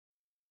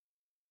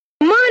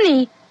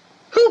money.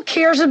 Who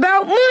cares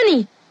about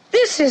money?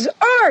 This is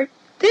art.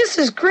 This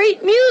is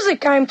great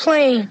music I'm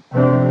playing.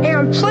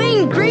 And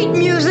playing great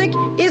music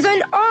is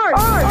an art.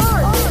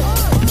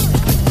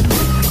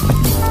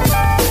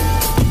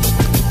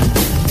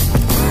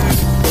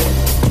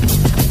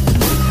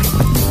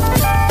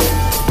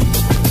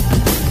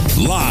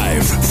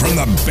 Live from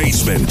the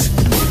basement.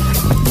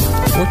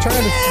 We're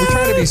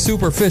trying to be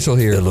superficial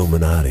here.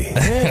 Illuminati.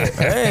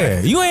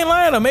 Hey, you ain't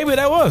lying, though. Maybe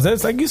that was.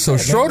 That's like you said.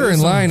 So Schroeder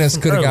and Linus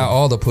could have got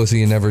all the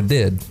pussy and never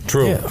did.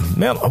 True. Yeah.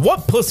 Man,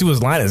 what pussy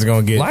was Linus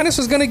going to get? Linus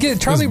was going to get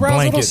Charlie This Brown's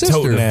little blanket sister.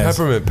 toting ass.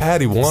 Peppermint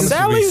Patty wanted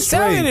Sally- to be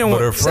Sally straight, didn't but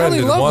want- her friend Sally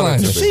didn't loved want it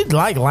Linus. to be. She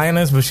liked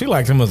Linus, but she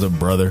liked him as a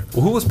brother.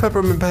 Who was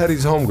Peppermint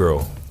Patty's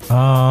homegirl?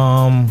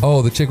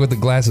 Oh, the chick with the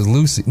glasses,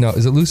 Lucy. No,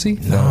 is it Lucy?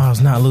 No,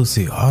 it's not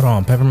Lucy. Hold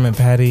on, Peppermint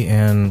Patty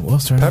and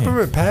what's her name?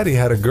 Peppermint Patty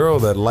had a girl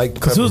that liked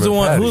Because Peppermint who's the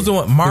one? Patty. Who's the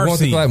one? The one with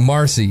the Marcy. glass-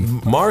 Marcy.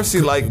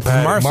 Marcy liked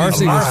Patty.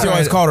 Marcy was trying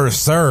always to- called her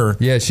Sir.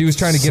 Yeah, she was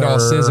trying to get all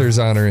Sir. scissors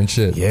on her and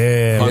shit.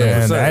 Yeah, 100%.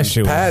 man, that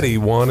shit. Patty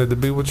wanted to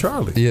be with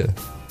Charlie. Yeah.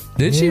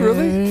 Did she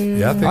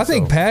really? Yeah, I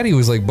think so. Patty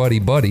was like buddy.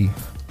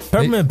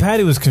 Peppermint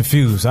Patty was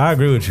confused. I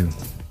agree with you.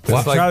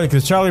 It's like-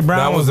 Because Charlie Brown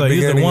that was was the like,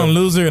 he's the beginning one of-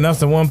 loser, and that's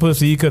the one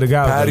pussy you could have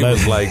got. Patty with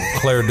was the like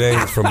Claire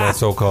Danes from My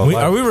So-Called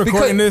Life. Are we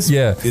recording this?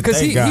 Yeah, because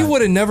Thank he God.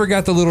 would have never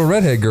got the little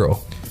redhead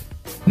girl.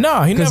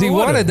 No, he Because never he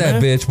would've, wanted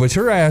that man. bitch, but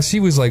her ass,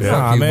 she was like, fuck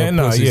Nah, you, man,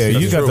 my no, pussy. yeah,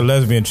 you That's got the true.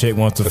 lesbian chick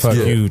wants to fuck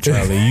true. you,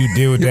 Charlie. You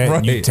deal with that.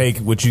 Right. You take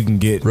what you can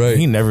get. Right.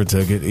 He never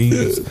took it.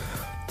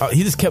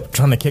 He just kept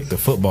trying to kick the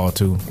football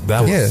too.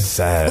 That was Yeah.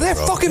 sad. But that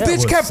bro. fucking That bitch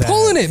was kept sad.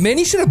 pulling it, man.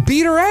 He should have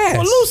beat her ass.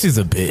 Well, Lucy's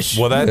a bitch.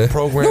 Well, that Yeah.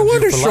 program. No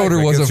wonder you for life. Schroeder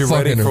It wasn't gets you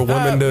ready fucking for her.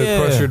 women to Yeah.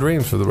 crush your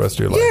dreams for the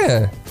rest of your life.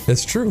 Yeah,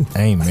 that's true.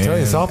 Amen. I tell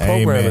you, it's all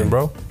programming,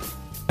 bro.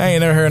 I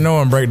ain't never heard no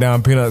one break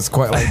down peanuts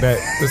quite like that.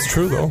 It's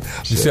true though.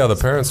 You see how the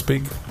parents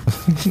speak?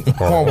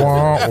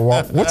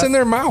 What's in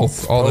their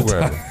mouth all the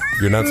Programming. time?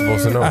 You're not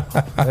supposed to know.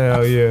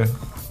 Hell yeah.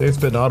 They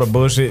spitting all the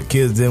bullshit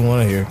kids didn't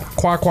want to hear.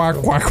 Quack, quack,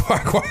 quack,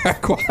 quack,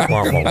 quack, quack.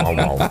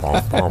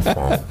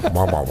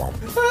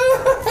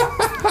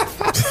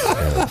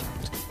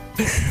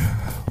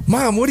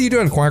 Mom, what are you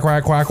doing? Quack,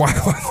 quack, quack, quack,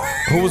 quack.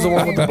 Who was the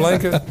one with the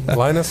blanket?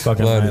 Linus?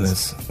 Fucking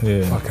Linus. Linus.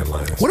 Yeah. Fucking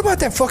Linus. What about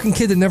that fucking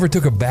kid that never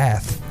took a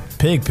bath?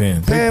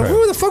 Pigpen. Man, where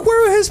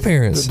were his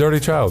parents? Dirty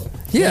child.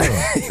 Yeah,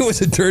 he was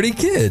a dirty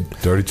kid.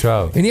 Dirty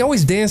child. And he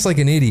always danced like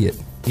an idiot.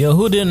 Yo,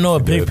 who didn't know a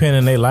pig did. pen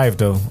in their life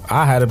though?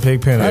 I had a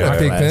pig pen. I had a in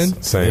pig my pen.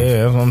 class. Same.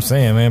 Yeah, that's what I'm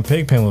saying, man.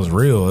 Pig pen was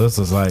real. This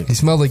was like, He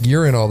smelled like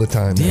urine all the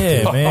time.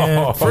 yeah,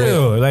 man, for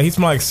real. Like he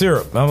smelled like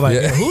syrup. I'm like,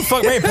 Yeah. who the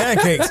fuck made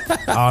pancakes?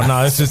 Oh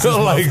no, it's just this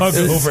Like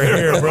motherfucker over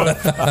here, bro.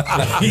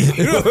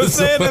 You know what I'm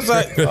saying? It's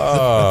like,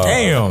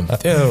 damn,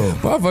 dude.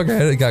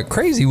 Motherfucker got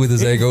crazy with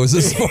his egos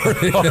this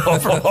morning.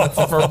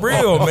 For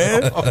real,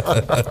 man.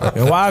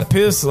 And why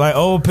piss like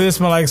old piss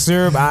smell like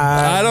syrup?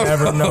 I don't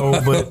never know,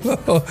 but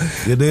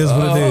it is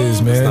what it is,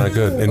 man. It's not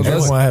good. Enjoy.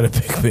 That's why I had a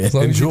pig pen. As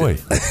long as you Enjoy.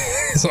 didn't-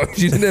 as long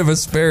as you didn't have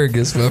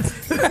asparagus, man.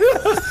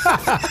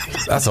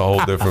 That's a whole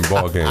different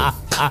ball game.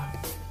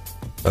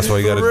 That's why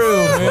you got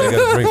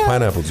to drink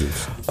pineapple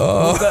juice.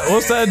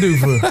 What's that do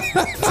for?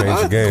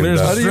 Change the game. Clears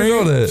dog. How do you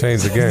know that?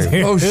 Change the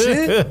game. Oh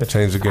shit!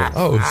 Change the game.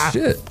 Oh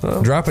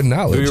shit! Dropping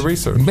knowledge. Do your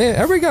research. man.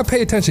 Everybody got to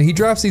pay attention. He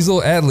drops these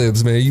little ad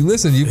libs, man. You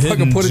listen, you Hidden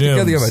fucking put it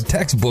together. You have a gems.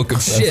 textbook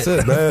of shit. That's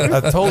it, man.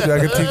 I told you I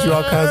could teach you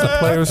all kinds of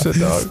player shit,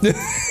 dog.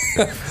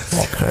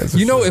 All kinds of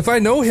You know, shit. if I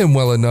know him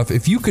well enough,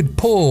 if you could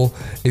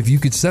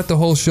set the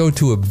whole show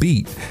to a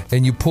beat,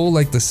 and you pull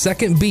like the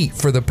second beat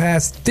for the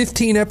past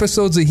 15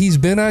 episodes that he's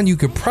been on, you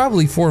could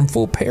probably form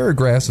full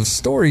paragraphs of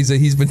stories that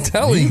he's been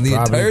telling the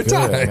Probably entire could,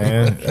 time.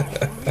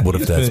 man. What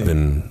if that's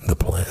been the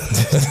plan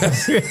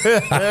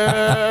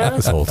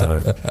this whole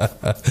time?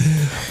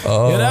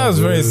 Yeah, that was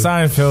very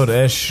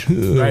Seinfeld-ish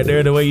right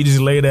there, the way you just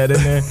laid that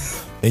in there.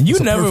 And you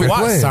It's a never perfect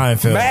watched plan.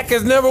 Seinfeld. Mac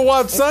has never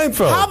watched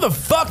Seinfeld. How the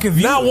fuck have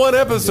you? Not one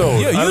episode.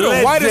 Yeah, you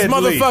the whitest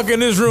Allegedly. motherfucker in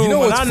this room. You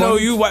know and what's I know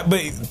funny? you white,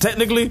 but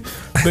technically,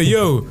 but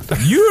yo,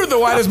 you're the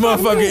whitest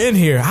motherfucker in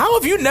here. How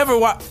have you never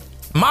watched?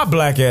 My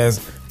black ass,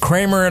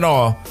 Kramer and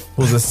all,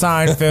 was a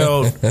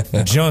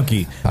Seinfeld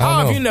junkie. How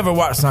have know. you never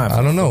watched Seinfeld?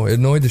 I don't know. It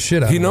annoyed the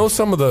shit out of He me. knows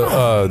some of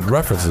the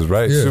references,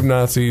 right? Yeah. Soup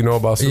Nazi, you know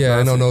about Soup Yeah,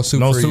 I Nazi? know. No soup,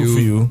 No for, soup you. for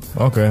you.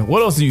 Okay.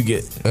 What else do you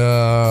get?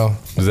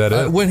 Is that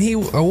it? When he,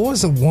 what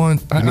was the one?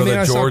 you know I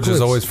that saw George is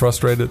clips. always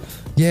frustrated?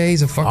 Yeah,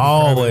 he's a fucking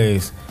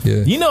Always.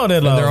 Yeah. You know that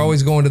And they're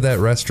always going to that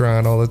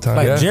restaurant all the time.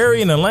 like Yeah.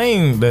 Jerry and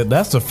Elaine.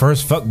 That's the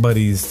first fuck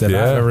buddies that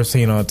Yeah. I've ever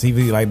seen on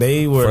TV. Like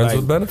they were Friends like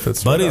with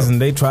benefits, buddies, straight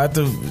and they tried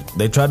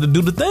to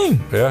do the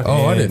thing. Yeah.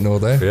 Oh, I didn't know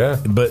that. Yeah.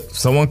 But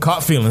someone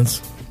caught feelings.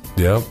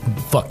 Yep.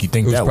 Fuck, you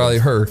think It was that probably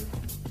her.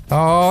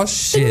 Oh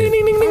shit! Ding,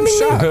 ding, ding, ding, I'm ding.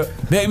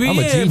 shocked. Baby, I'm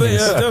a yeah, genius.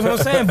 but that's what I'm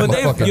saying. But I'm a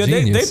they, fucking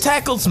they genius.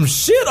 tackled some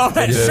shit on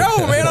that did. show,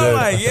 man. They I'm did.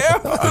 like, yeah,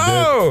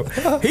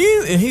 oh,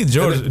 he's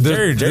George.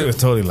 Jerry was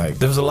totally like,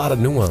 There was a lot of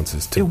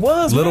nuances too. it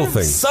was little man,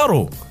 things.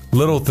 subtle.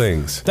 Little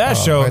things. That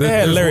show, they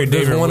had Larry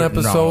there's David. one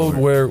episode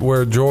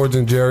where George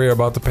and Jerry are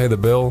about to pay the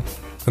bill,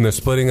 and they're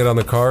splitting it on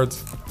the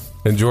cards.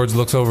 And George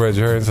looks over at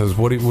Jerry and says,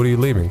 "What are you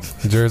leaving?"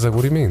 And Jerry's like,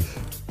 "What do you mean?"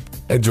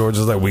 And George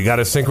is like, we got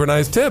to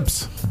synchronize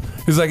tips.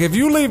 He's like, if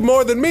you leave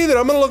more than me, then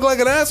I'm going to look like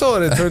an asshole.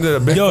 And it turned into a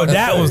big Yo, fucking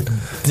that thing. was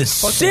the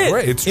shit.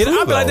 Great. It's And true,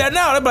 I'll be like though. that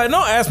now. I'll be like,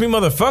 don't ask me,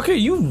 motherfucker.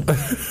 You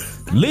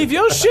leave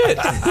your shit.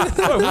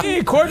 Look, we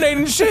ain't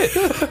coordinating shit.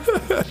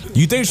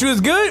 You think she was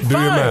good? Do your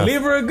Fine. math.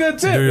 Leave her a good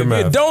tip. Do your If you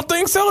math. don't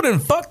think so, then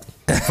fuck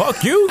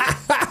you.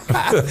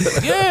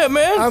 Yeah,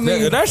 man. I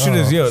mean- that shit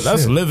is,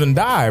 that's live and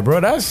die,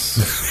 bro.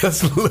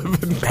 That's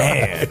living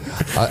man.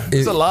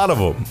 There's a lot of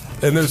them.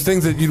 And there's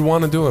things that you'd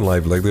want to do in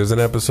life. Like there's an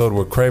episode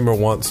where Kramer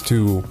wants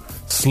to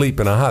sleep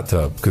in a hot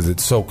tub because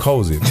it's so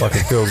cozy. It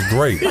fucking feels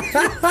great.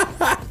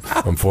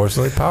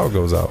 Unfortunately, power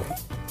goes out.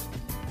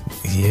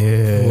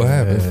 Yeah. What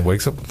happened?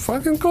 Wakes up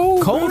fucking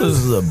cold. Cold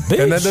as a bitch.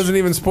 And that doesn't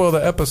even spoil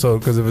the episode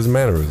because of his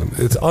mannerism.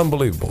 It's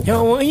unbelievable.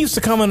 Yo, when he used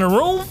to come in the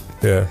room,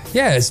 Yeah.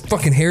 Yeah, his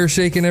fucking hair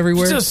shaking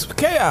everywhere. it's just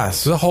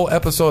chaos. There's a whole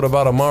episode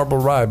about a marble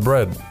rye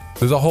bread.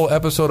 There's a whole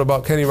episode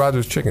about Kenny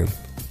Rogers chicken.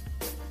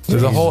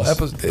 There's a whole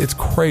episode. It's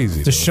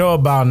crazy. The show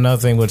about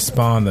nothing would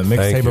spawn the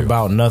Thank mixtape you.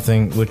 about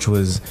nothing, which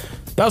was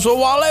that's what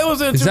Wale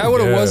was into. Is that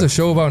what it Yeah. was? A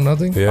show about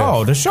nothing? Yeah.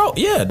 Oh, the show,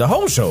 yeah, the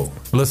whole show.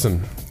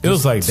 Listen. It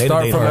was like start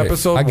day-to-day from life.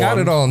 episode I got one.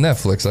 it all on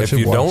Netflix. I If should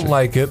you watch don't it.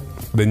 like it,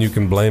 then you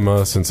can blame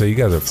us and say you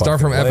guys are fucking Start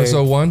from lame.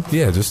 episode 1?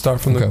 Yeah, just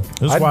start from the.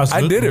 Okay.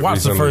 I did it Watch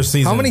recently. the first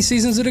season. How many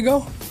seasons did it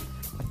go?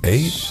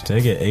 8, Did I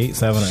get 8,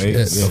 7, or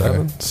 8? Shit, Yeah.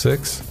 okay.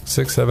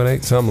 6, 7,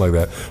 8, something like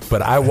that.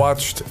 But I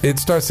watched. It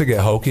starts to get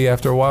hokey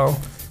after a while.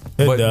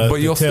 It but does.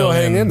 but you'll The still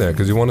tail hang end. in there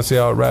because you want to see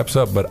how it wraps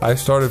up. But I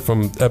started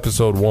from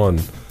episode 1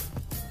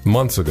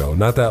 months ago,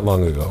 not that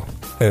long ago,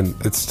 and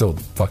it's still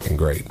fucking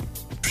great.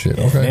 Shit,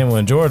 Yeah, okay. and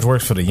when George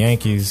works for the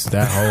Yankees,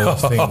 that whole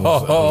thing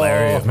was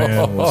hilarious,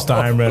 man. With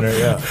Steinbrenner,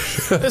 yeah.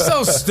 It's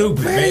so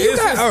stupid, man. you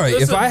got- all right,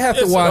 if I have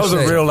to watch That was a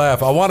that- real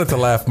laugh. I wanted to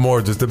laugh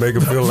more just to make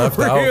him feel left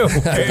out. real,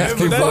 man. Just But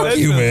keep that- going. that's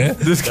you, just- man.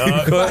 Just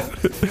keep going.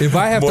 If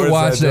I have More to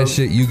watch inside that jokes.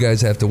 shit, you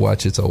guys have to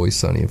watch It's Always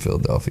Sunny in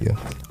Philadelphia.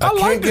 I like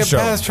can't the get show.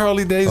 past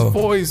Charlie Day's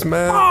voice,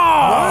 man.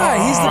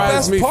 Why? He's the Drives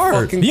best me part.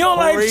 fucking You don't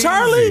like crazy.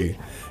 Charlie?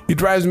 He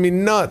drives me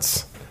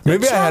nuts.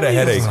 Maybe I had a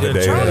headache the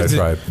day that I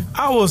tried.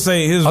 I will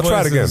say his I'll voice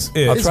try it again. is-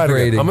 I'll It's try it again.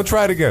 grating. I'm gonna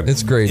try it again.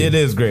 It's great. It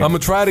is great. I'm gonna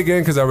try it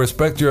again because I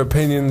respect your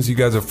opinions. You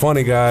guys are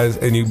funny guys,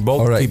 and you both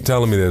All right. keep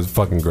telling me there's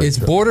fucking great. It's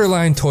show.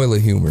 borderline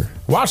toilet humor.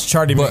 Watch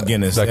Charlie But-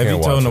 McGinnis. I Have can't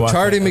you told watch him to it. watch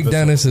Charlie that episode?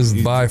 McDennis is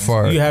by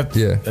far. You have,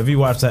 yeah. Have you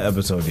watched that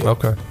episode yet?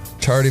 Okay.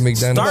 Charlie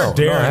McDennis. Start No,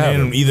 there I and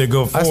haven't. then either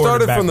go forward. I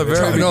started or from the backwards.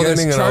 very No, there's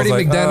beginning, and I was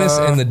Charlie like,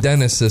 McDennis and the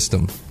Dennis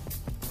system.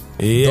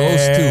 Yeah.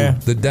 Those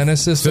two. The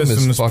Dennis system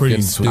System is is pretty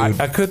fucking sweet.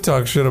 dude. I could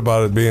talk shit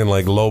about it being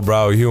like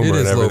lowbrow humor It and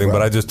is everything, lowbrow.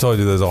 but I just told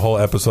you there's a whole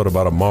episode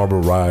about a marble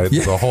ride.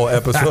 There's a whole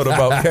episode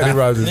about Kenny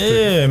Rogers.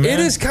 Yeah, man. It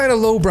is kind of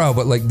lowbrow,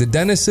 but like the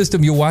Dennis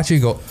system, you watch it,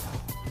 you go,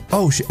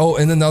 oh shit. Oh,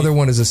 and then the other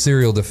one is a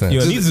serial defense.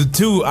 Yo, these are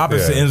two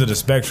opposite Yeah. ends of the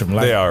spectrum.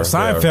 Like, They are,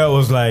 Seinfeld they are.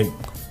 was like,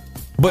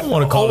 But I don't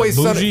want to call it Always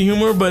bougie Sunny-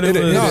 humor, but it,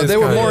 was. No, is they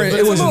were kinda- more- but it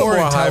it's was a little more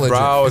intelligent.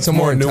 highbrow. It's It's a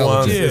more more nuanced.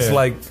 intelligent. It's Yeah.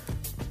 like,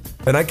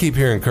 and I keep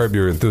hearing Curb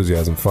Your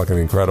Enthusiasm fucking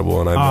incredible,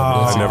 and I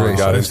Oh, never great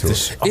got show. into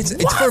it.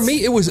 It's for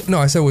me. It was no.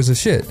 I said it was a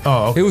shit.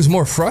 Oh, okay. It was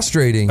more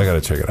frustrating. I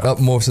gotta check it out.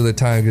 Most of the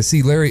time to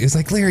see Larry. It's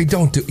like Larry,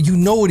 don't do. You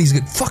know what he's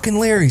good. Fucking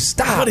Larry,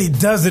 stop. But he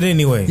does it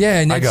anyway. Yeah,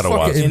 and I it's gotta fucking-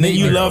 watch it. And then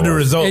you made me- love the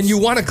results. and you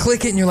want to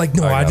click it, and you're like,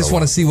 no, I gotta just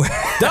want to watch see what.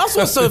 That's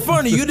what's so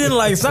funny. You didn't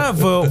like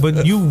Seinfeld,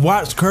 but you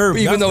watched Curb.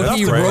 Even though That's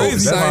he the wrote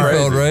crazy part.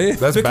 Seinfeld, right?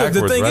 That's Because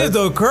backwards, the thing right? is,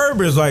 though, Curb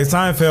is like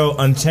Seinfeld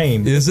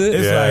Unchained. Is it?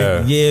 It's Yeah.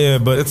 like, yeah,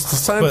 but It's the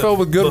Seinfeld but-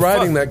 with good but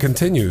writing fuck. that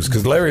continues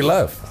because Larry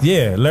left.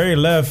 Yeah, Larry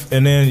left,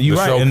 and then you're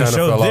The right, show and the kinda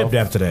show fell dipped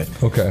off. after that.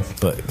 Okay.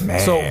 But man,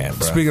 So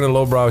bro. speaking of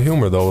lowbrow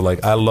humor, though,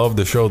 like I love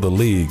the show The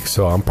League,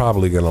 so I'm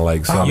probably gonna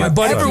like some. my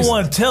buddy-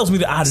 everyone tells me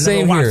that I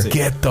Same never watched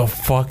here. it. Get the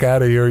fuck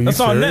out of here! Are you That's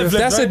on serious? Netflix.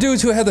 That's the right?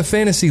 dudes who had the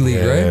fantasy league,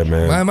 Yeah, right?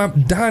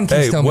 man. Don keeps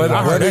Hey, telling me whether,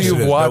 about heard it. whether that you've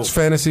shit is watched dope.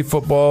 fantasy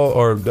football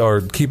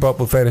or keep up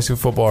with fantasy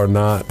football or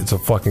not, it's a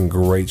fucking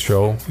great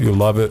show. You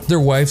love it. Their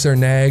wives are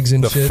nags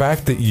and The shit.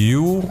 fact that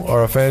you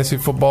are a fantasy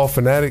football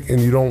fanatic and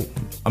you don't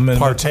I'm in the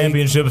partake,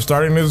 championship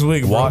starting this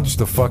week. Bro. watch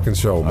the fucking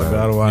show, man.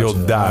 gotta watch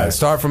You'll it. die. All right.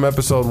 Start from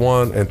episode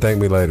 1 and thank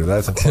me later.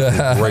 That's a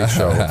fucking great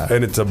show.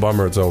 And it's a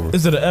bummer it's over.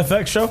 Is it an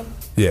FX show?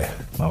 Yeah.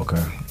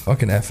 Okay,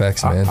 Fucking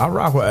FX, man. I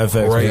rock with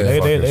FX. Great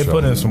man. They fucking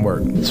put show. in some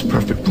work. It's a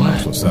perfect plan.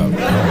 What's up?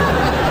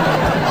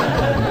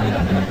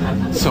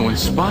 So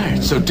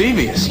inspired, so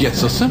devious, yet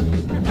so simple.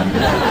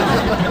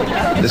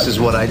 This is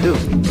what I do.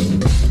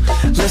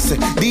 Listen,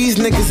 these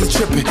niggas is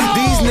tripping.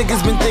 These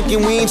niggas been thinking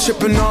we ain't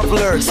tripping off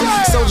lyrics.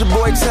 Soldier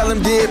Boy tell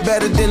him did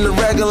better than the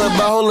regular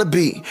Bahola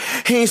beat.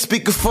 He ain't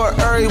speaking for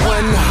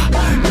everyone.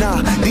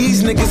 Nah,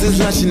 these niggas is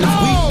lunching. If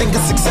we think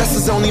of success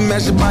is only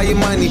measured by your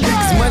money,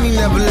 cause money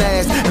never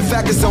lasts. In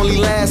fact, it's only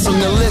last on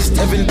the list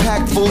of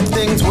impactful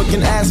things one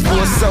can ask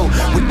for. So,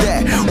 with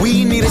that,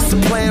 we need us to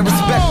plan.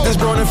 Respect this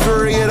grown and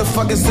fury of the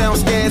fucking sound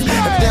scans.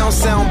 If they don't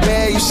sound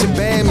bad, you should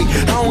ban me.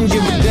 I don't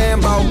give a damn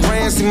about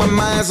grand. See my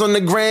mind's on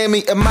the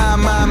Grammy. Am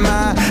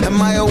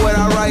I what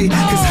I write?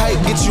 Cause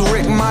hype gets you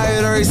Rick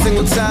Mired every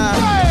single time.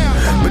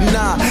 But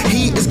Nah,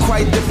 he is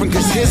quite different,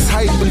 cause his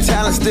hype and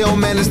talent still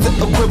manage to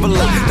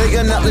equivalent. They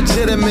are not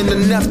legitimate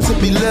enough to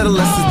belittle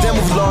us. It's them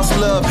who've lost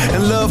love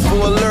and love for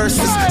a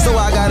lyricist. So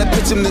I gotta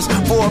pitch him this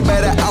for a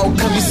better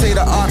outcome. You say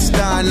the art's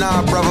dying,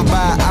 nah, brother,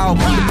 buy an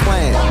album, the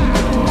plan.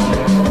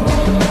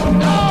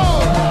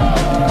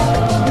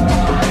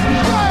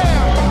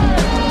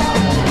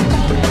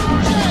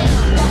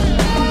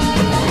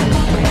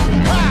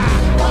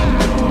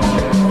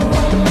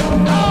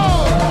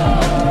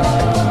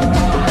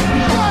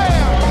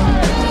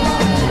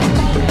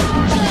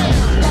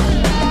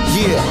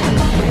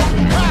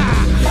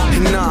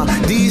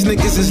 These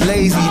niggas is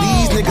lazy.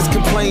 These niggas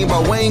complain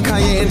about Wayne,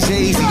 Kanye, and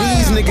Jay-Z.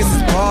 These niggas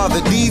is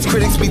bothered. These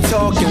critics be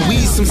talking. We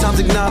sometimes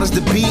acknowledge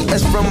the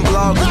BS from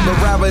bloggers, but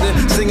rather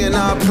than singing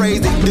our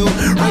praise, they do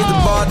raise the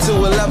bar to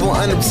a level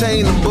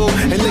unobtainable.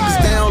 And niggas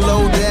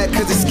download that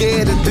cause they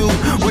scared to do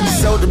what the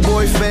Soulja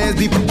Boy fans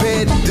be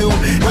prepared to do.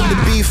 What the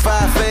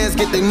B5 fans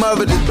get their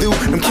mother to do.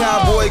 Them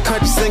cowboy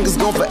country singers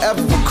gon'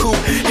 forever recoup.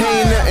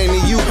 Ain't nothing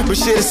to you, but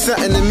shit is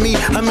something to me.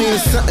 I mean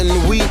it's something to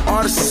we.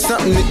 Artists is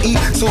something to eat.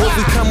 So if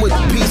we come with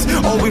the peace,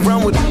 or we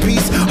run with the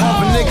peace,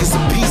 half a niggas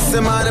a piece.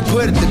 Somebody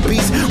put it to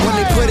beats. When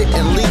they put it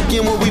and leak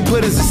in, what we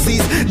put is a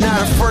cease. Now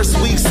the first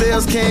week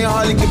sales can't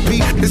hardly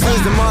compete. This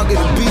is the mark of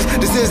the beast.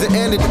 This is the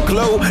end of the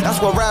globe.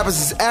 That's why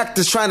rappers is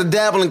actors trying to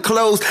dabble in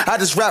clothes. I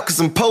just rap cause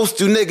I'm supposed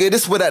to, nigga.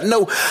 This what I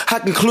know. I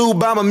conclude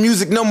by my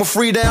music, no more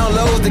free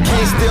downloads. They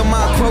can't steal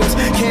my quotes,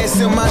 can't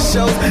steal my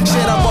shows.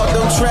 Shit, I bought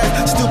them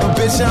tracks. Stupid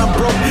bitch, I'm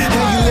broke.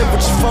 How you live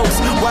with your folks?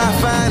 Why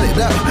find it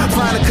up?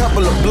 Find a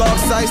couple of blog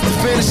sites to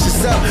finish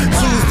this up.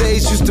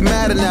 Tuesdays used to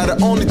matter now.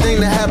 The only thing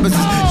that happens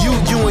is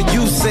you and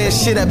you saying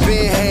shit I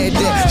been had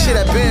that. Shit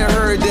I been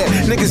heard that.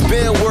 Niggas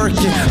been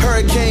working.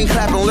 Hurricane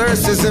clapping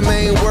lyricism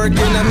ain't working.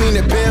 I mean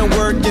it been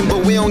working,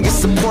 but we don't get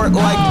support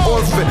like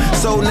Orphan.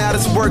 So now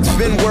this work's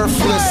been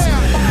worthless.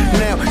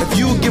 Now, if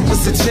you give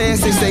us a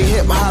chance, they say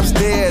hip hop's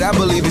dead. I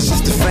believe it's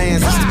just the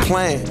fans, it's the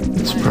plan.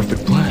 It's a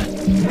perfect plan.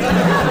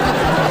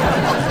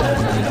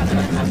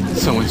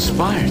 So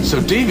inspired,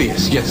 so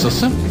devious, yet so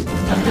simple.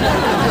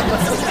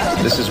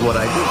 This is what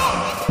I do.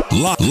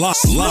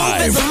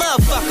 Live. As a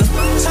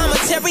motherfucker. Tom and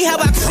Terry, how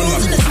I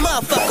cruise in this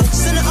motherfucker.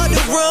 Center of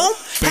the room.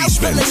 House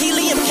full of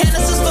helium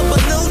canisters for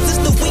balloons. It's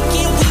the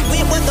weekend we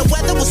went when the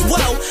weather was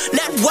woe.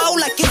 Not woe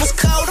like it was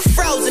cold or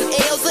frozen.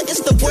 Elsa,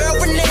 it's the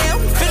world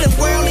renowned. Feeling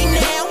worldly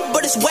now,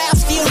 but it's wild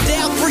still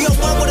down.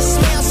 301 with a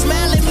smile.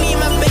 Smiling me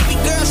and my baby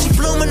girl, she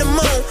blooming the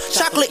moon.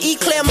 Chocolate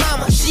eclair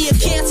mama, she a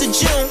Cancer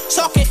June.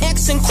 Talking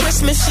X and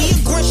Christmas, she a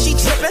Grinch, she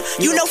tripping.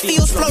 You know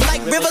fields flow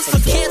like rivers for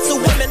cancer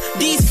women.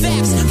 These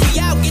facts, we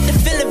all get the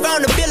feeling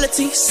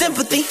vulnerability,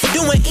 sympathy,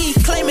 doing E,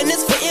 claiming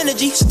it's for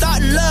energy.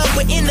 Starting love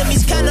with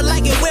enemies, kinda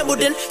like in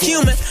Wimbledon.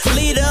 Human,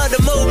 leader of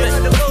the movement.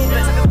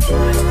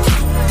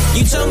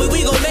 You told me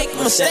we gon' make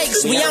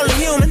mistakes, we only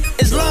human.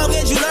 As long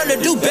as you learn to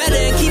do better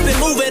and keep it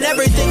moving,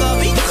 everything'll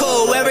be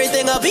cool,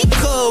 everything'll be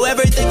cool,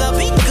 everything'll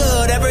be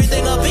good,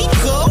 everything'll be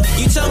cool.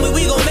 You told me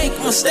we gon' make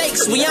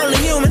mistakes, we only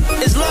human.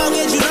 As long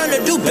as you learn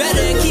to do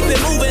better and keep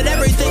it moving,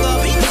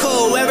 everything'll be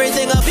cool,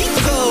 everything'll be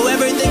cool,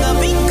 everything'll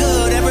be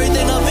good,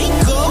 everything'll be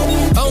cool.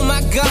 Oh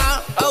my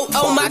God,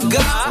 oh my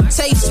God.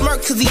 Tay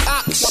smirk to the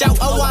ox, shout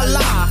oh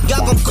Allah.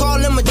 Y'all gon' call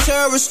him a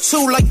terrorist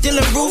too, like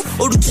Dylan Roof.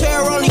 Or the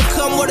terror only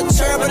come with a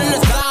turban and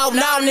a cloud.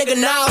 Now nigga,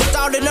 now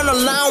started on a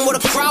line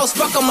with a cross.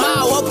 Fuck 'em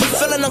out, hope you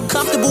feeling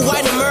uncomfortable,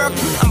 white American.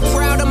 I'm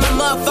proud of my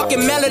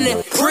motherfucking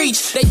melanin.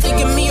 Preach, they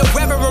thinking me a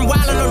reverend,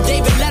 wildin' on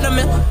David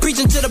Letterman.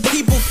 Preaching to the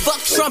people,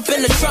 fuck Trump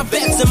and the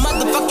Trumpettes. And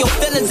motherfuck your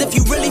feelings if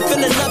you really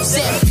feeling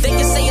upset. They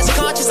can say it's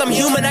conscious, I'm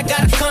human, I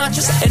got a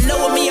conscience. And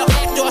knowing me, I'll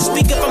act or I'll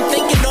speak if I'm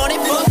thinking on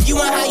it. Fuck you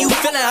and how you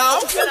feeling,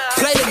 ho?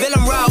 Play the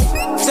villain role,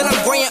 till I'm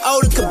graying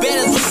old and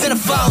cabanas with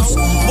centerfolds.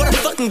 What a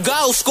fucking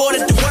goal, scored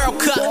at the World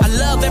Cup. I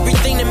love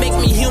everything that makes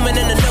me human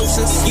and a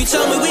nuisance. You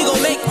told me we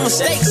gon' make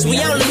mistakes, we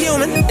only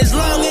human. As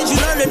long as you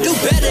learn to do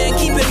better and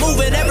keep it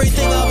moving,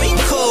 everything'll be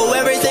cool,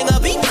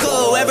 everything'll be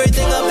cool,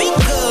 everything'll be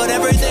good,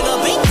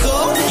 everything'll be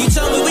cool. You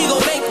told me we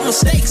gon' make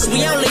mistakes,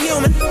 we only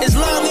human. As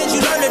long as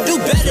you learn to do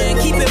better and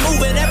keep it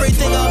moving,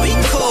 everything'll be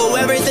cool,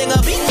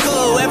 everything'll be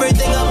cool,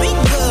 everything'll be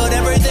good,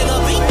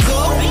 everything'll be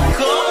cool.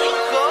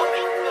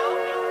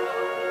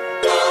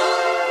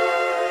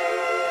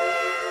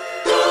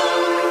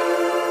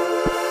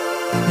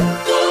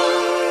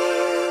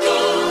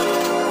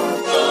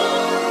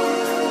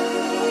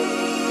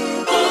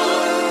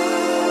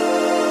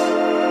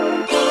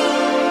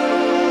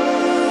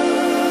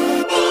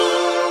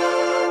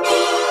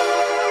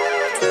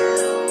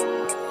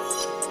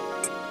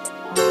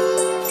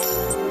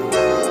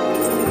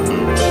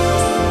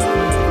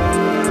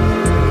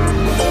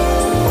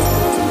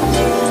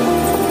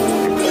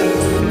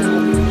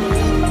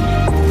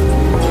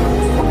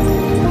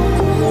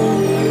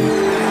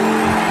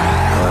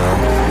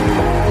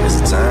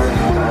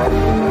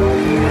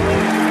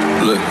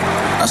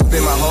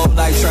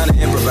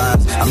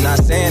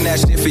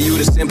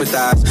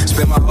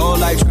 Spent my whole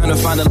life trying to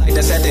find a light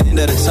that's at the end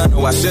of the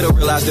tunnel. I should've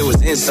realized it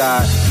was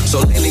inside. So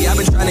lately I've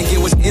been trying to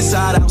get what's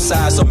inside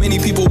outside. So many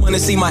people wanna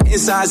see my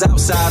insides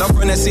outside. I'm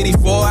from that city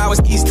 4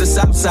 hours east to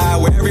south side,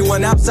 where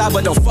everyone outside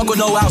but don't fuck with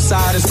no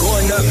outsiders.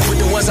 Going up with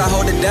the ones I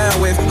hold it down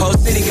with. Whole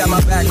city got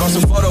my back on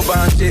some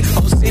photobomb shit.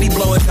 Whole city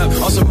blowing up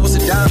on some most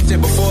of dime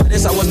shit. Before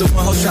this I was the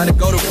one who tried to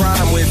go to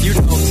prime with. You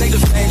know, take the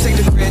fame, take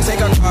the crib,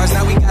 take our cars.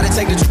 Now we gotta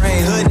take the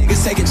train. Hood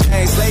niggas taking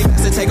chains. Slave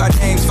has to take our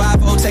names.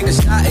 5-0 take the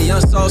shot and young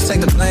souls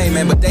take the blame,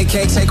 man. But they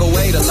can't take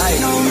away the light.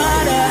 No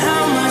matter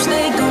how much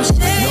they gon'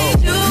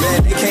 shade you,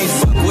 man, they can't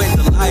fuck with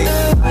the light.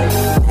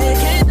 They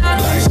can't knock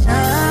the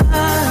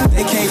shine.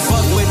 They can't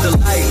fuck with the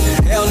light.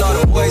 Hell no,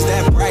 the boys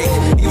that bright.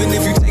 Even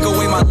if you take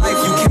away my life,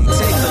 you can't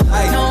take the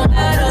light. No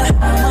matter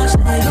how much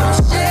they gon'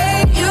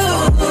 shade you.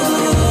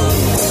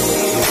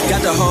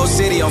 Got the whole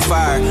city on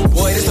fire.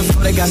 Boy, this the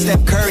flow that got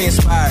Steph Curry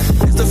inspired.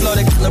 This the flow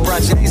that got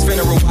LeBron James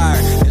finna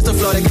rewire. This the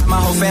flow that got my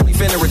whole family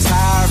finna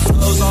retire.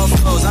 Flows on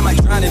flows, I might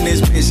drown in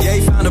this bitch. Yeah,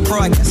 he found a pro,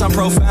 I guess I'm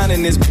profound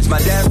in this bitch. My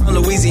dad from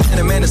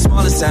Louisiana, man, the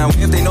smallest town.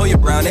 If they know you're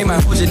brown, they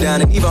might hold you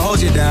down and even hold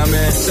you down,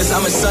 man. Since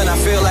I'm a son, I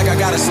feel like I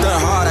gotta stunt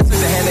hard. I took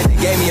the hand that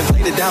they gave me and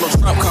played the Donald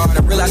Trump card.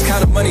 I realized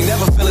counting money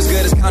never feel as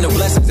good as counting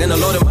blessings. And a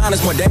loaded mind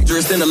is more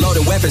dangerous than a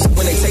loaded weapons.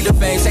 When they take the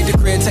fame, take the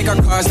crib, take our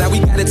cars, now we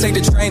gotta take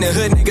the train. And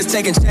hood niggas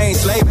taking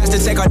chains. Slave has to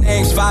take our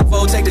names.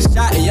 5-0 take the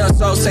shot and young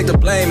souls take the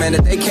blame, man.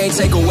 That they can't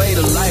take away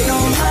the light. No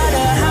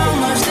matter how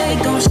much they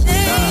gon'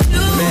 shade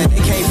you, man, they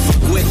can't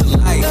fuck with the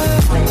light.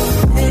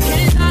 They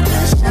can't knock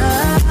the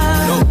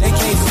shine. No, they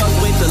can't fuck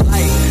with the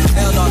light.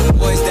 Hell no, the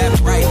boys that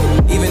bright.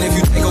 Even if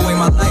you take away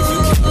my life, you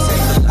can't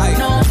take the light.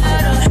 No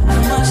matter how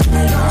much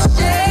they gon'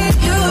 shade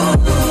you,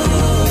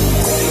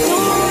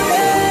 don't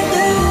let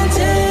them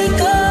take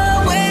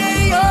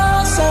away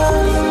your soul.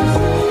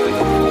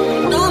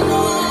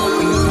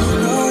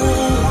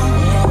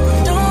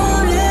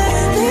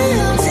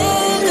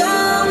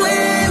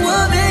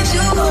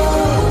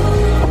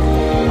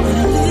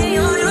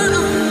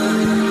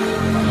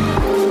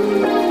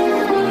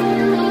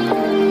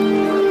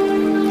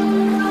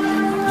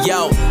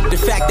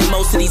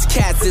 Most of these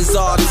cats is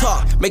all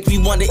talk. Make me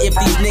wonder if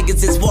these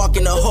niggas is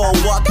walking the whole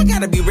walk. I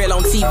gotta be real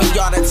on TV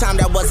all the time.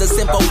 That was a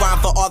simple rhyme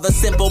for all the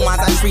simple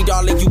minds. I treat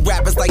all of you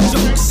rappers like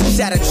jokes.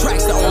 Shatter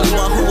Tracks, the only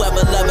one who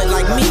ever love it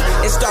like me.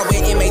 It start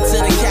with M.A. to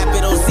the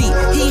capital Z.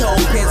 He hold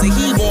pins and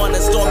he warn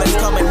the storm is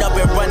coming up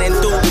and running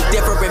through.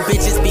 Different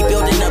bitches be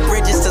building up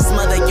bridges to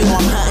smother you.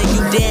 I'm hunting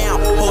you down.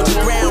 Hold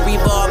your ground,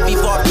 revolve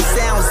the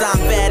sounds.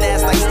 I'm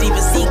badass like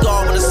Steven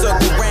Seagal with a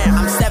circle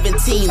round. I'm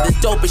 17, the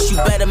dopest you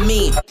better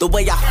mean. The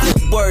way I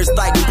flip words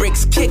like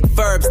bricks, kick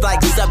verbs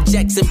like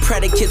subjects and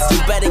predicates. You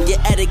better get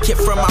etiquette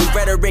from my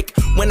rhetoric.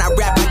 When I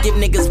rap, I give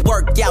niggas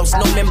workouts,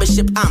 no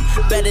membership. I'm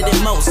better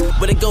than most,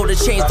 with a goal to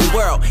change the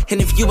world.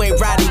 And if you ain't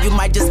riding, you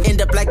might just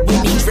end up like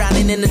Whitney,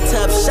 drowning in the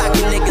tub,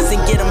 shocking niggas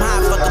and get them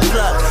high, fuck a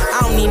plug.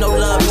 I don't need no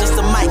love, just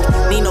a mic.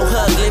 Need no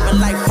hug, living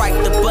life right,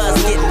 the buzz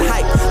getting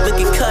hype. Look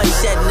at Cuz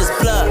shedding his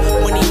blood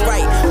when he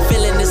right.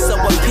 Feeling is so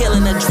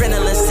appealing,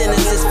 adrenaline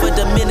sentences for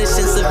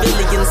diminishing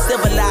civilians.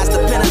 Civilized to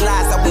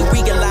penalize how we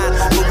realign,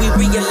 but we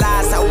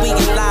realize how we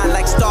get line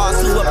like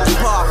stars who up the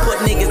bar. Put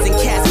niggas in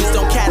caskets,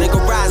 don't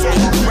categorize me.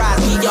 Rise,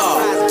 we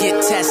all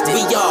get tested.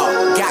 We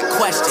all got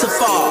questions to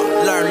fall.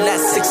 Learn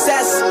less.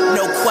 Success,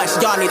 no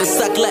question. Y'all need to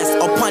suck less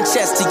or punch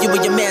S to you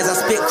and your mans. I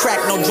spit crack,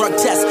 no drug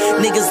test.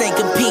 Niggas ain't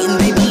competing,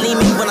 they believe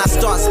me when I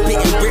start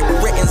spitting.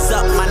 Written's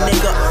up, my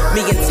nigga.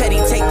 Me and Teddy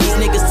take these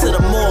niggas to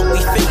the morgue. We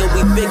figure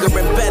we bigger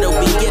and better.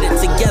 We get it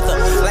together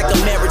like a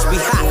marriage be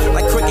hot.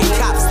 Like crooked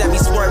cops that be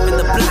swerving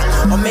the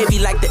block. Or maybe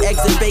like the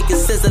exit bacon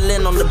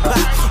sizzling on the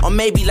pot. Or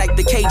maybe like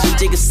the Cajun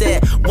Jigga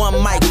said, one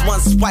mic, one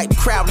swipe,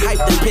 crowd hype,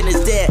 the pin is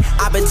dead.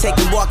 I've been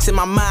taking walks in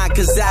my mind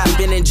cause I've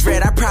been in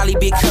dread. I'd probably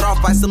be cut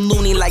off by some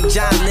loony like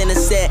John Lennon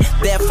said.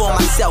 Therefore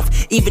myself,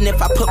 even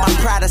if I put my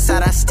pride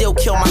aside, I still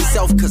kill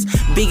myself. Cause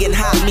being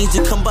hot means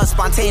you combust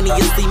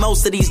spontaneously.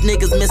 Most of these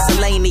niggas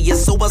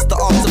miscellaneous, so what's the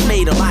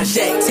ultimatum? I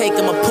take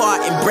them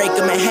apart and break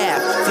them in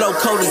half. Flow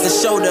cold as the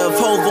shoulder of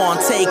Hov on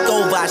take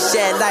over. I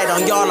shed light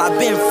on y'all, I've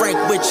been frank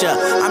with ya.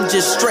 I'm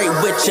just straight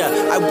with ya.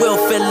 I will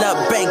fill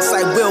up banks,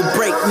 I will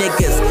break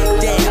niggas.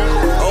 Damn,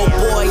 oh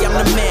boy, I'm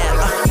the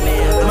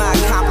man. My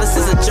accomplice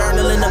is a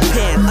journal and a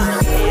pen.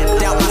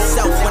 Doubt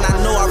myself when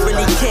I know I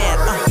really can.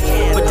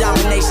 But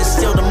domination's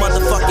still the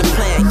motherfucking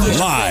plan. Yeah.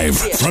 Live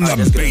from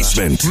the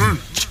basement.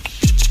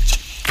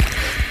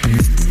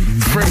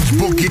 Friends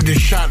booking the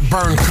shot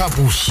burn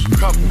couples.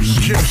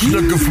 Chips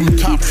looking from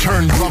top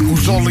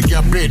turnbuckles. All of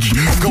y'all bitch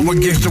go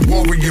against the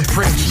warrior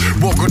prince.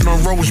 Walking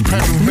on rose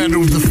petal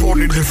medals, the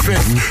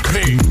 45th.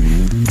 Hey.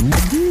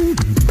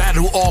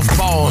 Battle off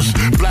bars,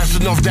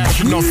 blasting off,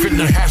 dashing off in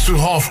the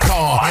Hasselhoff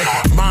car.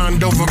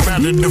 Mind over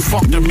matter, the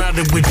fuck the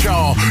matter with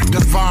y'all?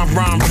 Divine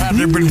rhyme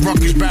pattern,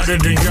 ruckus better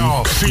than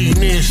y'all.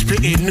 Seen in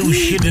spitting new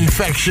shit,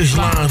 infectious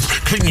lines.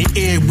 Clean your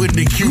ear with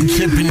the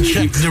Q-tip and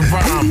check the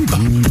rhyme.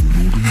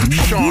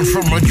 Sean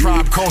from a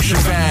Tribe Called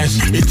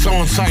Shabazz. It's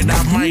on site,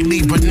 I might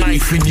leave a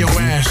knife in your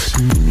ass.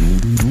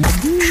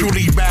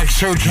 Truly back,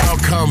 search how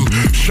come.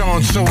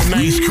 Sean so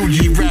nice,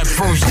 Coogee rap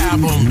first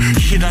album.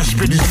 Shit I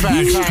spit is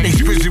facts,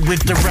 explicit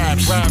with the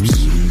raps.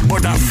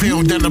 but I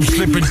feel that I'm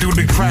slipping through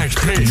the cracks.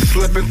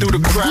 Slipping through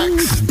the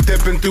cracks,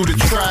 dipping through the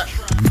trap.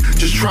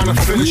 Just trying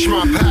to finish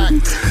my pack.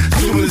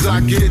 Soon as I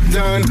get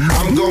done,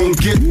 I'm gon'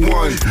 get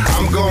one.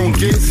 I'm gon'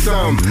 get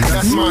some.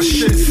 That's my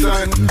shit,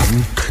 son.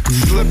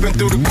 Slipping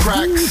through the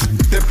cracks,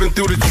 dipping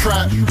through the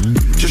trap.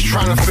 Just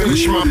trying to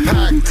finish my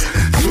pack.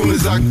 Soon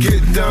as I get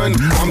done,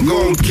 I'm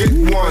gon' get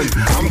one.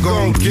 I'm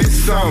gon' get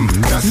some.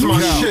 That's my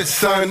shit,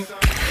 son.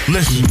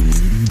 Listen.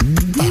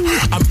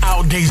 I'm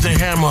out days the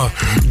hammer.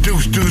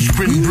 Deuce,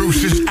 Prince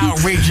Bruce's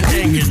outrage and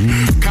anger.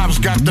 Cops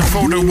got the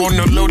photo on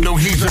the low, though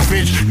he's a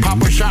bitch.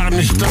 Papa shot in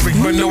his stomach,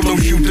 Manolo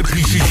shoot the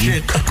piece of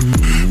shit.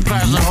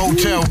 Plaza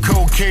Hotel,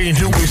 cocaine,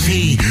 who is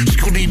he?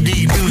 Scooty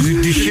D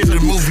music, this shit a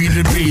movie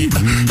to be.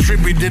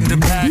 Stripping in the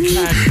back,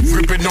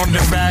 ripping on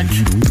the back,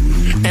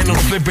 and I'm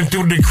slipping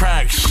through the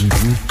cracks.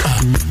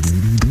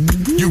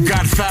 You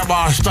got fat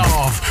while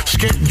starved.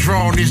 Skit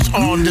drawn is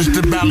on, this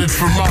the ballad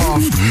from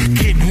off.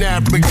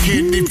 Kidnap a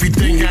kid if you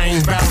think I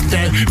ain't bout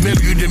that.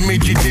 Million to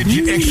midget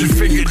digit, extra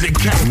finger to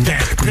count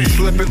that.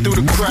 Slipping through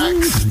the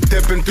cracks,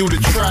 dipping through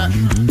the trap.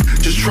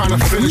 Just trying to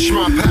finish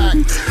my pack.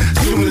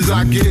 Soon as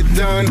I get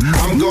done,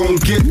 I'm gon'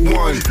 get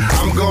one.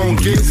 I'm gon'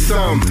 get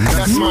some.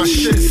 That's my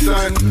shit,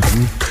 son.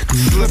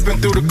 Slipping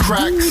through the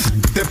cracks,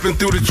 dipping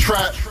through the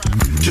trap.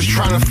 Just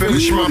trying to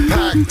finish my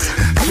pack.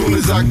 Soon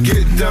as I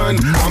get done,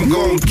 I'm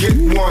gon' get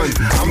one.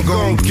 I'm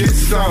gon' get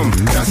some.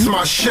 That's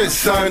my shit,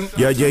 son.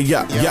 Yeah.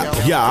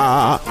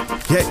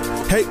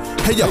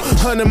 Hey, yo,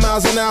 100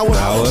 miles an hour,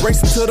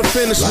 racing to the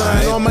finish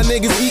line. All my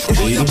niggas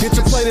eating, get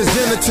your plate, it's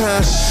dinner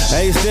time.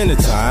 Hey, it's dinner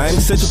time.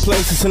 Set your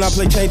places and I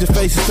play change of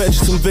faces, fetch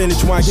some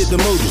vintage wine, get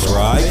the mood just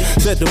right.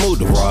 Set the mood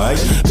to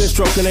right. Then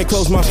stroking and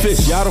close my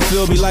fist. Y'all don't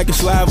feel me like a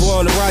sliver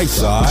on the right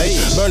side.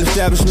 Burn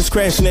establishments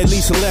crashing, at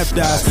least some left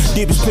eyes.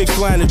 Deepest pics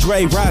flying, the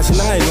Dre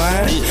rising, I ain't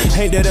lying.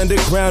 Ain't that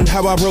underground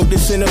how I wrote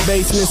this in the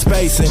basement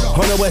spacing.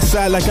 On the west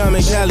side like I'm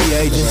in Cali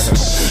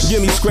agents.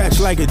 Give me scratch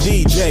like a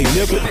DJ,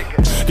 nigga.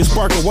 This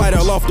sparkle white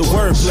all off the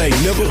wordplay,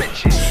 nigga.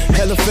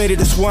 Elevated,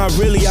 that's why I'm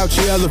really out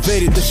here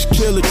elevated. This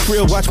killer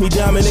krill, watch me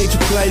dominate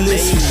your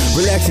playlist.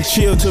 Relax and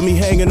chill till me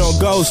hanging on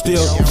gold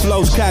still.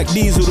 Flows cock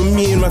diesel to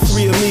me and my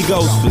three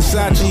amigos.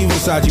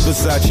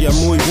 Versace, I'm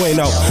muy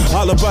bueno.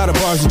 All about the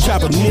bars and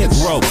chop a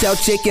Negro. Tell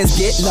chickens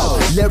get low,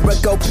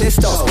 lyrical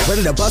pistols.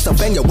 Ready to bust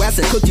up in your ass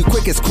and cook you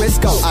quick as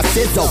Crisco. I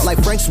sizzle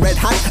like Frank's Red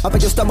Hot up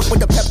in your stomach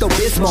with the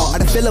Pepto-Bismol. I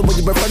the feeling when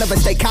you're in front of a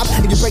state cop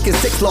and you're breaking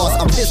 6 laws.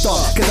 I'm pissed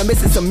off cause I'm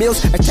missing some meals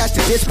attached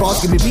to this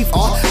balls. Give me beef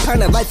off, turn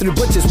that light through the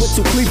butchers with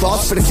 2 cleave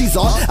offs for the Caesar.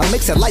 I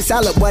mix a light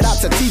salad without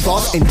some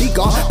T-balls and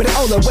D-gar, but the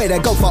only way to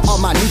go for all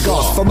my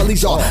niggas. For my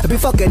leisure, I be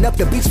fucking up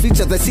the beach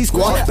feature, the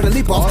C-Squad, but the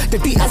leap off, the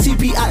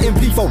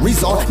D-I-C-P-I-M-P for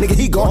Rezor. Nigga,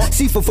 he gone,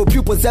 seafood for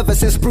pupils ever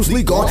since Bruce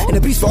Lee gone. In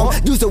the beast form,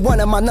 using one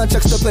of my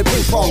nunchucks to play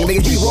ping pong.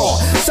 Nigga, he raw,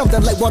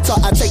 something like water,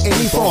 I take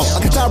any form. A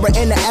guitar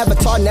in the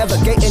avatar,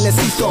 navigating the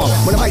sea storm.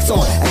 When the mic's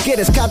on, I get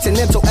as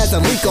continental as a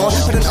leak on.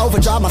 Put an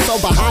overdrive, my soul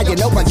behind, you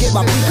know I get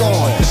my peak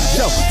on.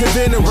 Yo,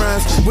 invented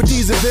rhymes with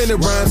these invented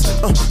rhymes.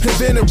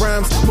 Invented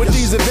rhymes with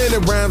these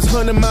invented rhymes.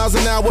 100 miles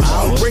an hour,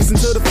 racing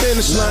to the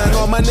finish line.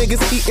 All my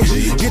niggas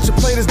eating, get your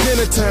plate, it's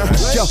dinner time.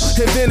 Yo,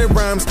 invented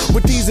rhymes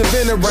with these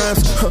invented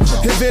rhymes.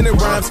 Invented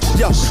rhymes,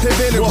 yo,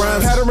 invented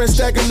rhymes. Pattern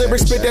stacking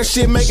lyrics, spit that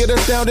shit, make it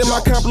astounding.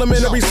 My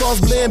complimentary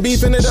sauce blend,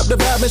 beefing it up, the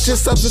vibe and shit,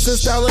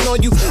 substances styling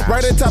on you.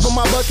 Right at top of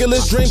my bucket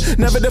list drink,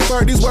 never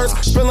defer these words,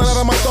 spilling out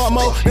of my thought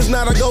mode. It's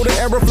not a go to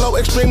error flow,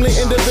 extremely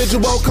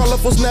individual,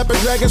 colorful snapper,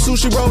 dragon,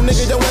 sushi roll,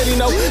 nigga, you already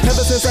know.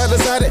 Ever since I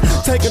decided,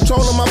 take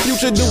control of my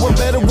future, doing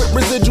better with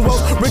residuals.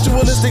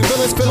 Ritualistic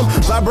villains, feel them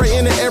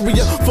vibrating in the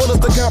area, full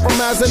of the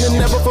compromising and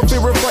never for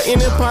fear of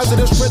fighting and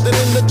positive,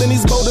 strengthening, lifting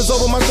these boulders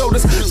over my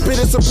shoulders.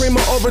 Spitting supreme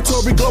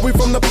oratory, glory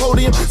from the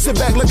podium. Sit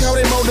back, look how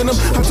they molding them.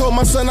 I told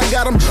my son I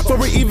got him before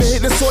he even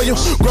hit the soil.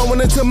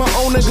 Growing into my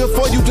own and good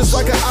for you, just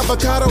like an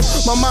avocado.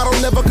 My motto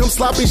never come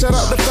sloppy. Shout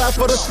out to 5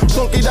 for the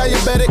funky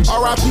diabetic.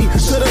 R.I.P.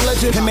 to the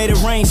legend. It made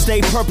it rain,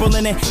 stay purple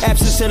in the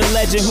absence of the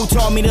legend who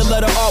taught me to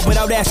let her art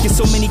without asking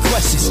so many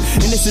questions.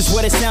 And this is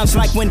what it sounds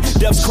like when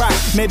doves cry.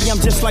 Maybe I'm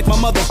just like my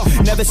mother,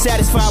 never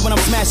satisfied when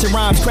I'm smashing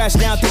rhymes. Crash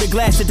down through the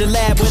glass at the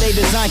lab where they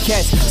design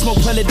cats.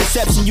 Smoke pellet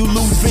deception, you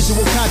lose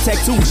visual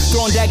contact too.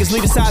 Throwing daggers,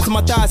 leave the sides of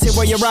my thighs, hit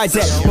where your eyes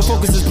at. My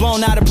focus is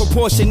blown out of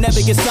proportion,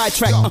 never get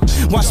sidetracked.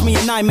 Watch me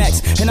in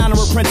IMAX, in honor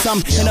of Prince, I'm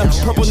in a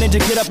purple ninja,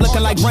 get up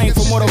looking like rain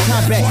for Mortal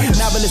Kombat.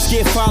 Novelist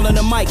get following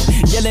the mic,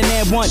 yelling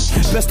and one,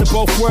 best of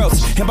both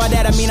worlds. And by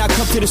that I mean I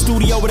come to the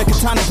studio with a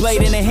katana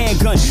blade and a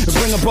handgun, and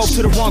bring them both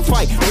to the wrong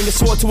fight. Bring a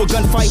sword to a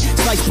gunfight,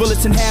 slice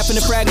bullets in half and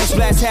the fragments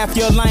blast half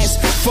your alliance.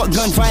 Fuck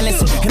gun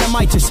violence, and I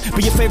might just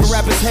be your favorite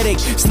rapper's headache.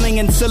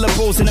 Slinging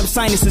syllables and them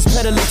sinuses,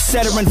 peddling,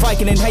 Ceterin,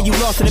 Viking, and how you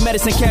lost in the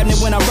medicine cabinet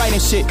when I'm writing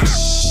shit.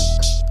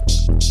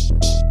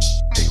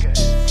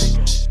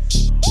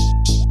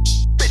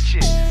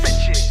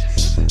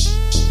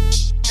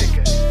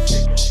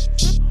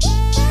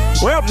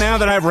 Well, now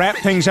that I've wrapped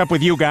things up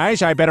with you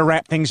guys, I better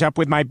wrap things up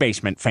with my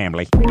basement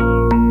family.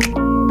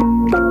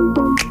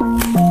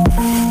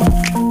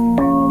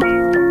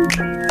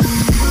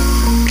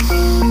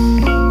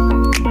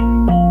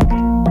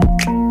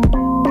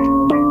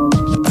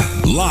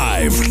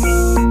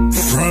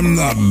 from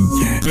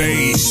the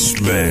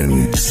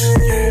basement.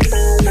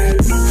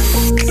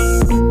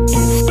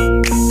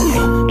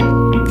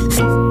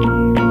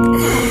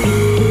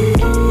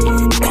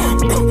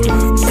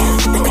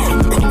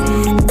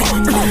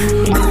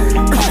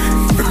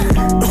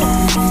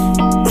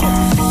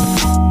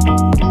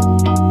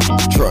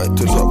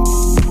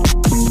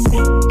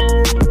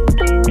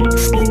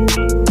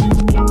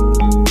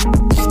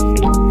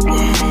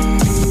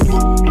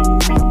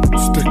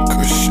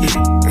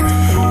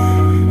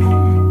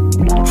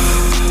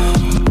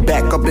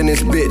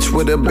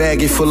 With a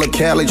baggie full of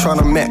Cali,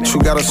 tryna match.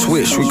 You gotta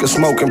switch. We can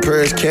smoke in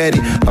Paris Caddy.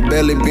 I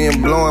barely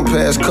been blowing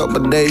past couple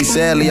days.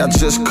 Sadly, I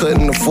just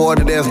couldn't afford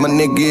it. As my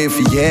nigga, if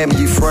he had me,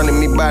 he fronted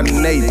me by the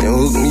Nathan.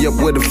 Hooked me up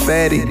with a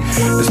fatty.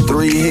 There's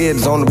 3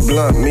 heads on the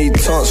blunt. Me,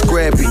 tongue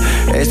scrappy.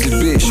 Asked this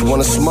bitch,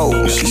 wanna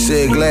smoke? She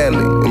said gladly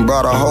and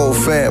brought her whole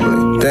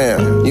family.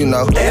 Damn, you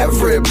know.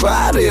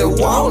 Everybody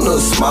wanna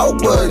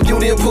smoke, but you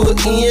didn't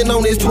put in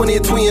on this 20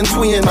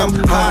 twin. I'm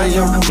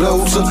higher,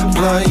 closer,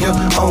 flyer,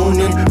 on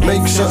it,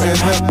 make something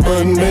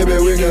happen. Maybe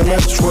we can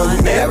match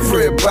one.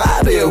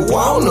 Everybody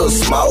wanna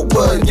smoke,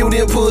 but you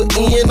didn't put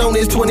in on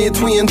this 20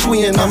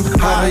 twin. I'm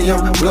higher,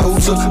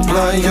 closer,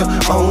 flyer,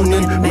 on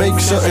it, make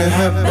something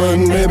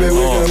happen. Maybe we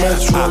can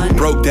match one. I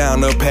broke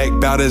down a pack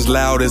about as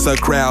loud as a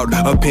crowd.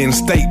 A Penn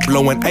State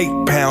blowing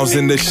 8 pounds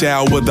in the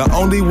shower. The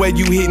only way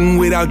you hitting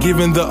without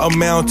giving the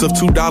amount of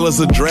 $2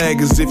 a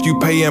drag is if you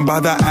paying by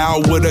the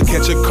hour to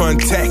catch a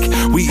contact.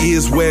 We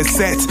is where it's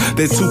at.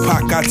 That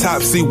Tupac got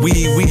topsy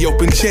weed, we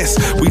open chest.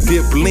 We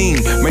dip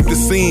lean, make the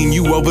scene.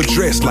 You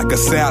overdressed like a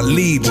South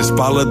lead. Just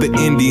follow the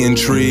Indian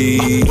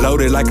tree.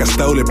 Loaded like I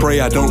stole it,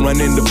 pray I don't run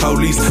into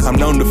police. I'm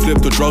known to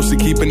flip the drosy,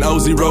 keeping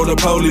Ozzy roller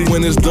poly.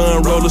 When it's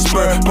done, roll a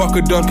spur,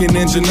 Parker Duncan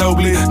and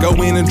Ginobili. Go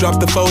in and drop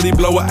the 40,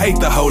 blow a 8,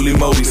 the holy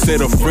moly.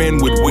 Said a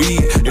friend with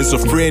weed is a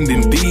friend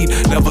indeed.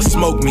 Never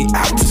smoke me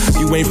out,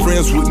 you ain't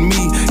friends with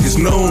me. It's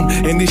noon,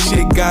 and this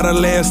shit gotta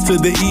last to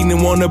the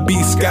evening. Wanna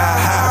be sky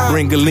high,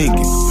 bring a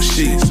Lincoln for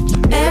shit.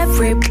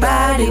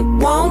 Everybody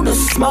wanna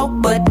smoke,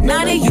 but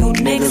none of you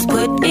niggas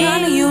put in.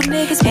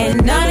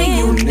 And none of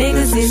you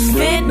niggas is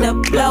finna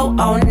blow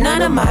on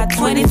none of my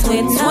 20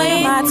 twin.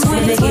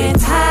 Finna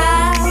get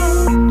high.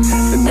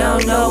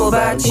 Don't know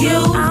about you.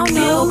 I don't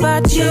know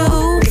about you.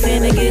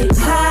 Finna get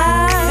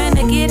high.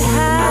 I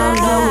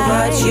don't know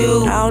about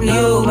you. I don't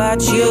know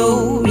about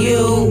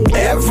you.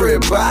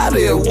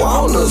 Everybody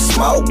wanna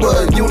smoke,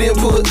 but you didn't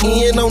put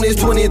in on this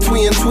 20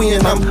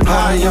 twin. I'm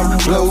higher,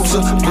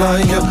 closer,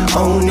 flyer,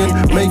 on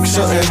it, make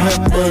something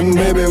happen.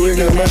 Maybe we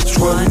can match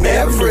one.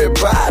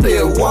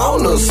 Everybody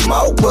wanna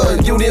smoke,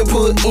 but you didn't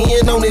put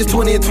in on this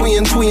 20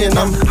 twin.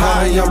 I'm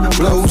higher,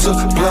 closer,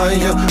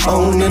 flyer,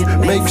 on it,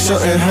 make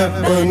something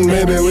happen.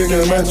 Maybe we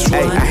can match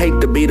one. Hey, I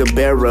hate to be the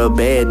bearer of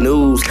bad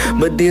news,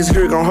 but this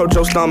here gon' hurt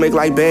your stomach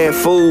like bad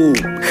food.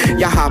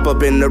 Y'all hop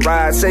up in the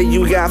ride, say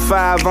you got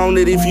 5 on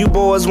it. If you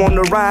boys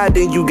wanna ride,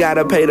 then you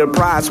gotta pay the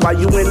price. Why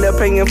you end up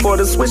paying for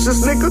the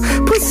switches,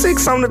 nigga? Put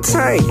 6 on the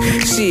tank.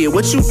 Shit,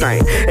 what you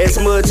think? As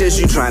much as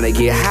you tryna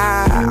get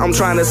high, I'm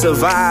tryna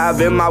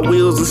survive, and my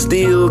wheels are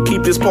still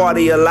keep this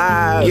party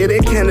alive. Yeah,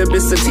 that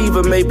cannabis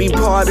sativa may be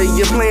part of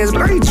your plans,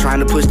 but I ain't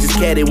tryna push this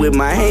caddy with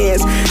my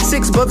hands.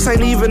 $6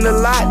 ain't even a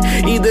lot.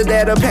 Either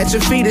that or pat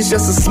your feet, it's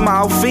just a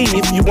small fee.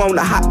 If you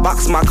wanna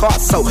hotbox my car,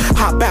 so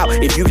hop out.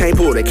 If you can't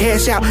pull the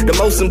cash out, the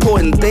most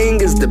important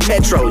thing is the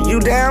petrol. You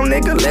down,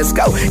 nigga? Let's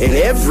go. And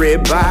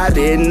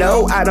everybody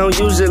know I don't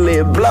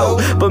usually blow,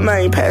 but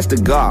man, pass the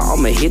gar,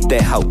 I'ma hit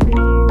that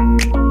hoe.